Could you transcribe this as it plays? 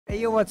Hey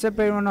yo, what's up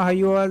everyone? How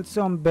you all?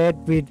 So I'm back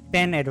with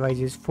 10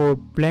 advices for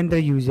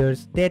Blender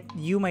users that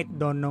you might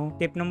don't know.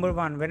 Tip number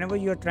 1, whenever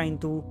you're trying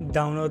to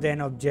download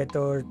an object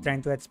or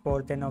trying to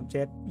export an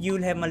object,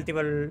 you'll have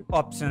multiple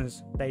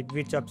options, like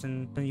which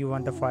option you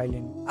want the file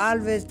in.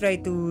 Always try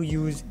to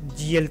use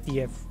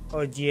GLTF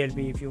or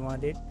GLB if you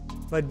want it,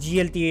 but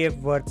GLTF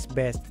works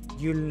best.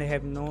 You'll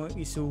have no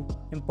issue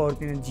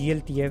importing a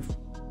GLTF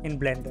in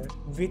Blender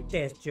with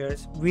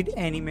textures, with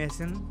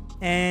animation,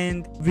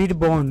 and with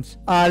bones,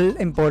 all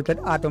imported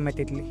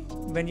automatically.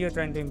 When you're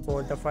trying to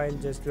import the file,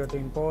 just go to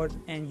import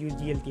and use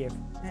GLTF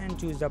and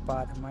choose the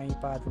path. My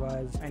path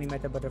was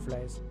animated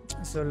butterflies.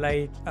 So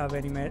like I've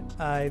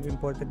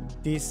imported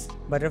this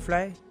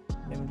butterfly.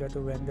 Let me go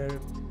to render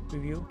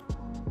preview.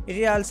 It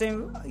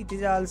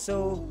is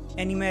also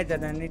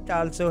animated, and it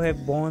also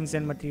have bones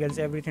and materials,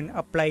 everything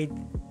applied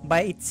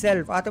by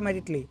itself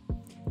automatically.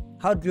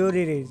 How good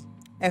it is.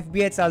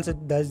 FBX also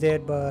does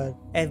that, but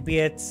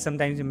FBX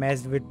sometimes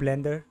messed with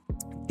Blender.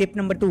 Tip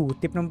number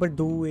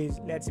 2 is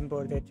let's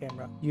import that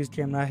camera. Use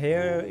camera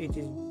here. It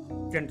is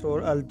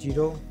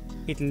Ctrl+Alt+0.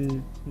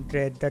 It'll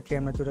drag the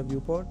camera to the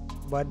viewport.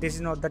 But this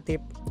is not the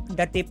tip.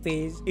 The tip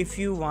is if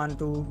you want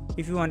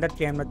the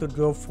camera to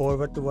go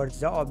forward towards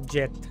the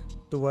object,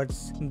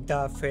 towards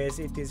the face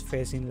it is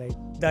facing,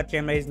 like the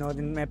camera is not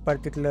in a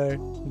particular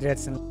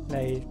direction.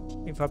 Like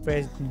if I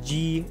press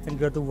G and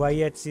go to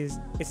Y axis,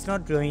 it's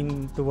not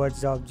going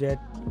towards the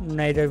object,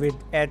 neither with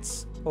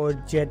X or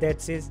Z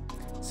axis.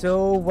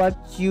 So what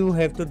you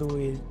have to do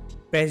is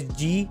press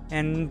G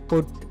and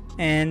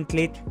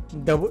click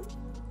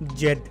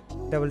Z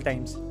double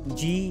times,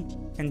 G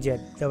and Z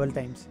double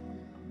times,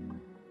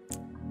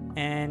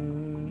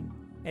 and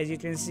as you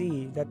can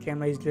see the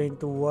camera is going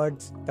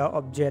towards the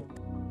object,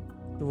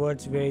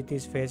 towards where it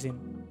is facing.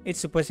 It's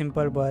super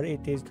simple, but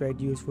it is quite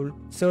useful.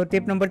 So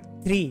tip number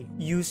 3,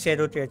 use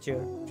shadow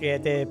texture.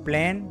 Create a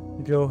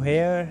plane, draw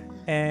here,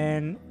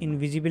 and in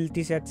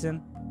visibility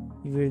section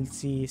you will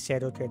see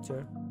shadow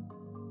texture.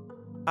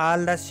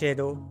 All the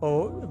shadow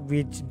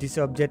which this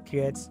object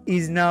creates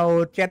is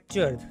now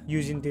captured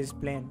using this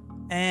plane,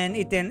 and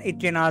it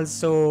can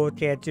also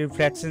capture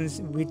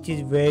reflections, which is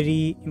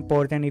very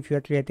important if you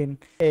are creating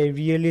a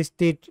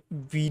realistic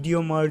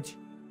video merge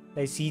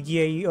like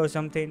CGI or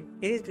something.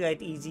 It is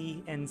quite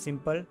easy and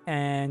simple,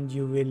 and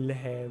you will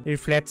have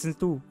reflections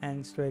too, and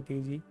it's quite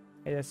easy.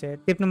 As I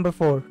said, tip number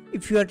 4,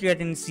 if you are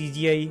creating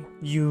CGI,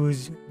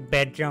 use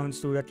backgrounds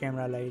to the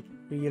camera, like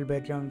real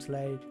backgrounds.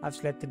 Like I've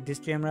selected this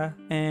camera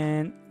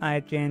and I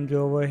can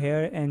go over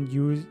here and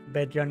use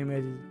background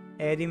images.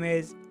 Add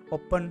image,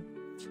 open,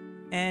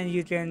 and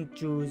you can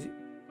choose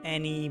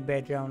any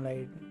background,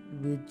 like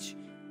which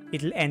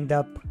it'll end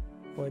up.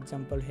 For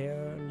example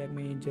here, let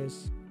me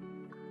just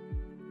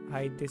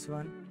hide this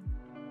one.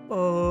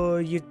 Oh,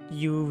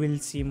 you will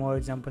see more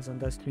examples on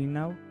the screen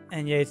now,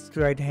 and yeah, it's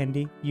quite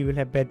handy. You will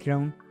have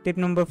background. Tip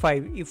number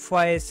 5, if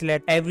I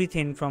select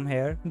everything from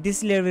here,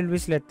 this layer will be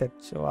selected,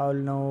 so I'll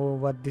know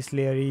what this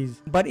layer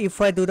is. But if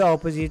I do the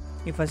opposite,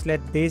 if I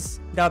select this,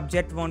 the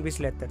object won't be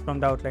selected from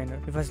the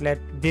outliner. If I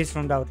select this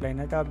from the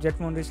outliner, the object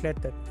won't be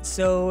selected.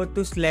 So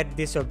to select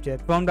this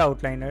object from the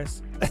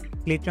outliners,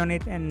 click on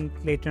it and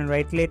click on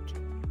right click,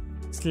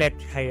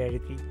 select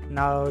hierarchy.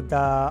 Now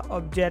the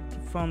object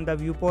from the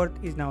viewport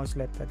is now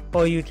selected.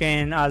 Or you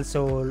can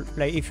also,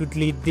 like if you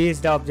delete this,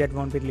 the object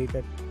won't be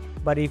deleted,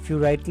 but if you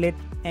right click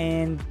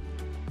and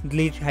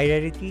delete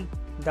hierarchy,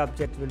 the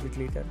object will be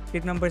deleted.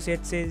 Tip number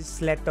 6 is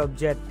select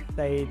object.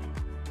 Like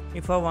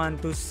if I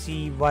want to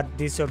see what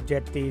this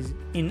object is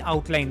in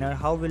outliner,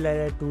 how will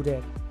I do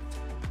that?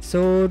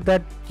 So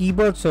the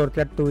keyboard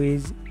shortcut to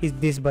is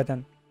this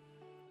button.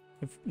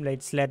 If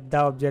like select the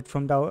object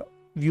from the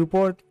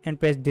viewport and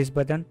press this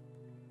button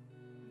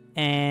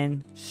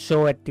and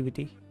show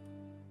activity,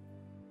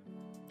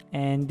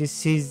 and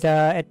this is the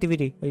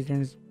activity. You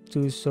can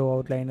choose show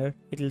outliner,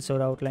 it will show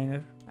the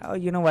outliner.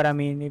 You know what I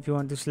mean. If you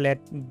want to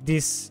select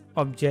this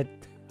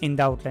object in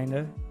the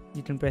outliner,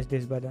 you can press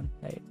this button,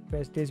 right?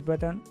 Press this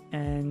button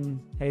and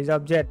here is the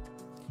object.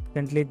 You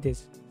can click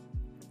this.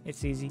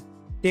 It's easy.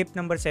 Tip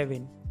number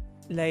 7,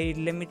 like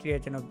let me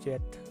create an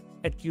object,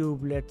 a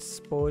cube. Let's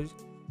suppose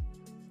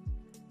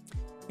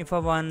if I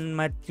want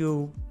my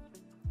cube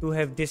to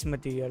have this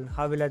material,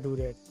 how will I do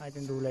that? I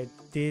can do like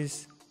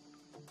this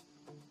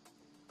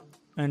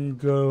and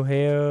go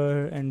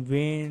here and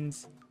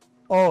wings,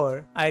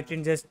 or I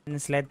can just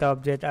select the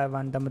object I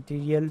want the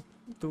material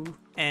to,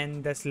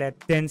 and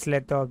select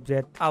the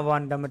object I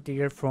want the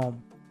material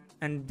from,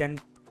 and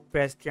then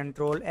press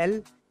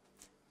Ctrl+L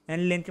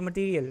and link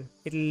material.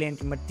 It'll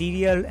link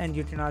material, and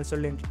you can also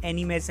link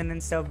animation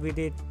and stuff with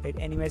it, like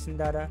animation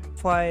data.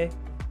 If I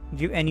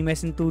give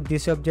animation to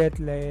this object,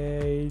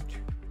 like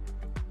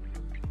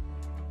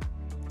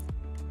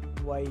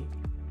Y,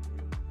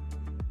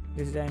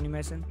 this is the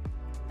animation,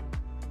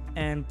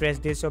 and press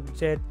this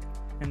object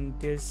and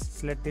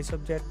select this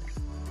object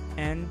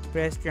and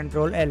press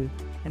Ctrl+L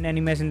and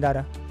animation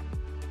data.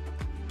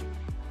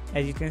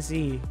 As you can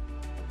see,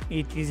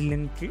 it has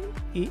linked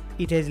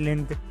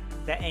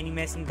the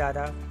animation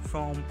data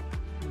from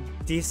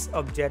this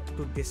object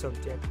to this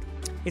object.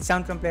 It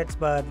sounds complex,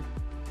 but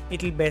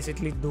it will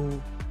basically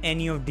do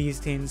any of these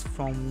things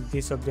from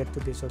this object to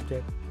this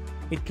object.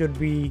 It could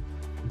be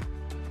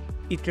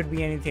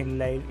anything,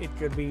 like it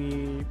could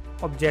be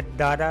object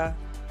data,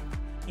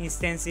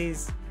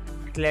 instances,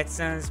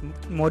 collections,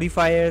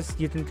 modifiers.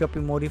 You can copy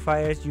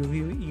modifiers,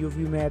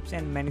 UV maps,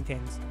 and many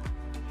things.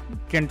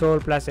 Control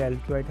plus L,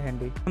 quite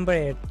handy. Number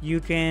 8, you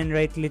can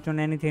right click on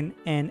anything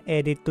and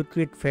add it to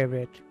quick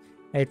favorite,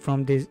 right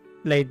from this,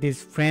 like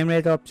this frame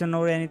rate option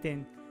or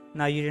anything.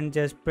 Now you can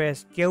just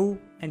press Q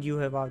and you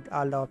have all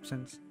the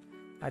options.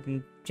 I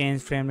can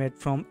change frame rate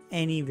from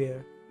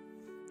anywhere.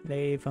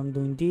 Like if I'm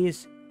doing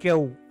this,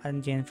 Q, I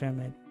can change frame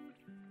rate.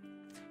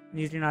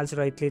 You can also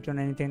right click on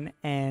anything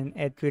and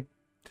add quick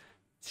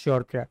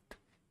shortcut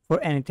for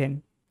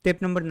anything. Tip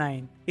number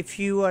 9, if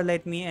you are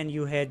like me and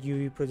you had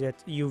UV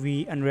project,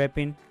 UV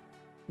unwrapping,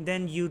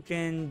 then you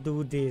can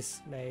do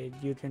this. Like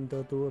you can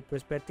go to a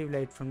perspective,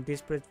 like from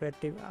this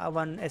perspective I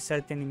want a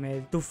certain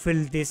image to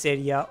fill this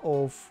area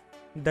of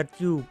the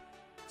cube.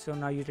 So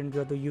now you can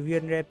go to UV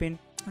unwrapping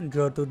and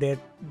go to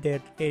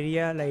that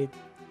area, like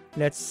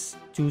let's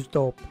choose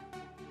top,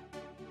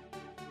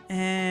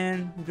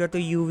 and go to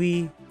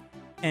UV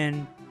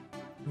and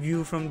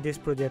view from this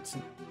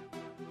projection.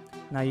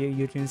 Now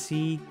you can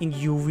see in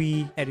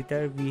UV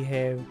editor we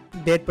have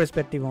that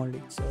perspective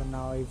only. So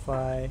now if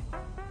I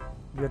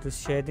go to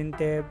shading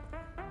tab,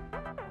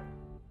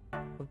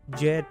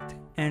 object,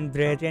 and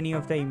drag any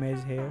of the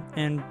image here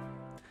and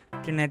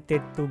connect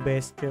it to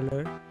base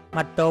color,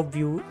 my top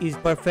view is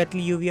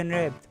perfectly UV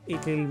unwrapped.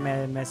 It will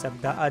mess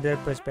up the other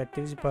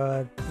perspectives,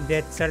 but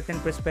that certain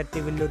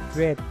perspective will look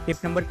great.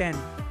 Tip number 10.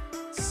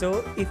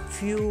 So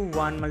if you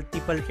want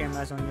multiple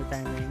cameras on your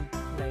timeline,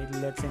 like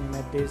let's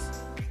animate this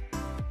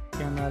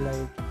camera,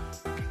 like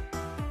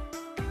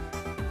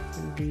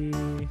will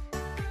be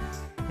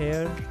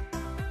here,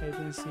 I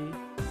can see.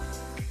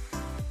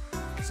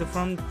 So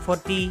from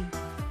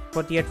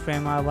 48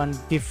 frame I want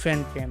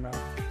different camera,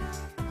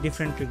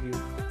 different preview.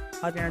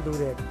 How can I do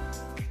that?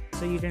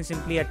 So you can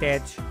simply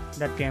attach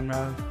that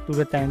camera to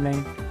the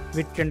timeline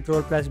with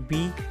Control plus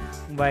B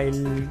while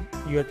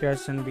your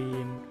cursor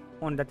be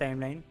on the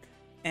timeline,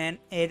 and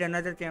add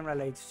another camera,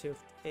 like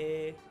Shift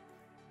A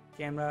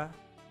camera,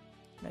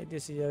 like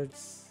this is your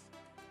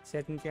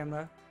second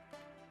camera,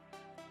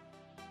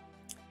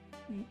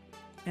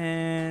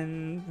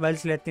 and while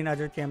selecting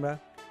other camera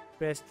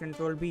press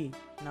Control B.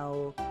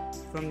 Now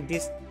from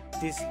this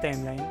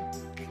timeline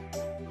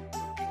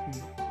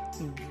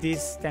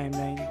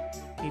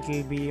it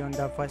will be on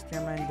the first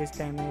camera, and this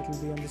timeline it will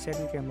be on the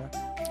second camera.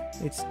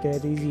 It's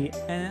that easy.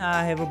 And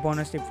I have a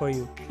bonus tip for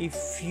you.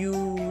 If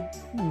you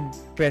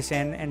press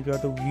N and go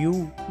to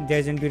view,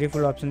 there's a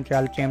beautiful option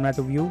called camera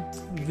to view,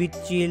 which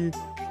will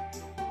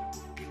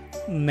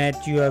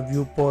match your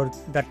viewport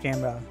the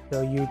camera.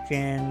 So you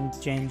can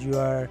change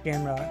your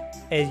camera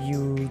as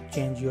you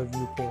change your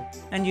viewport,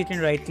 and you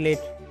can right click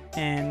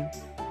and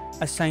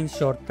assign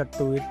shortcut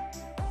to it,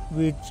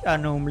 which I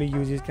normally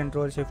uses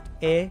Control Shift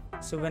A.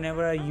 So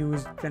whenever I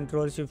use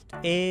Control Shift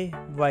A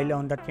while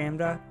on the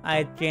camera,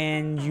 I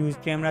can use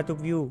camera to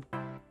view.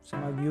 So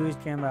my view is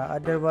camera.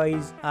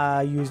 Otherwise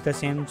I use the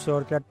same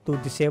shortcut to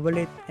disable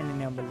it and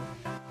enable it.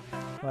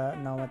 Well,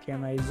 now my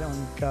camera is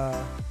on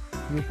the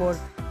viewport,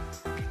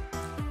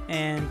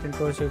 and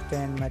Control Shift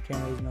and my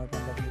camera is not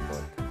on the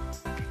viewport.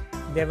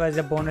 There was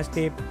a bonus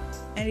tip.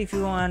 And if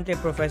you want a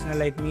professional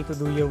like me to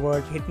do your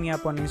work, hit me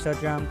up on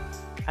Instagram.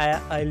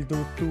 I'll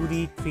do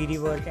 2D, 3D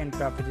work and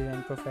graphic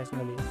design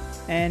professionally.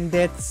 And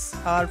that's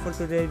all for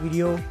today's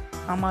video.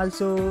 I'm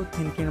also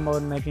thinking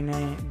about making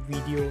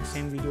a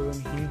same video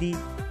in Hindi.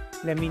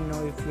 Let me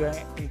know if you are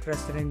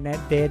interested in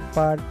that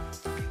part.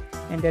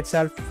 And that's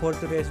all for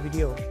today's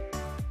video.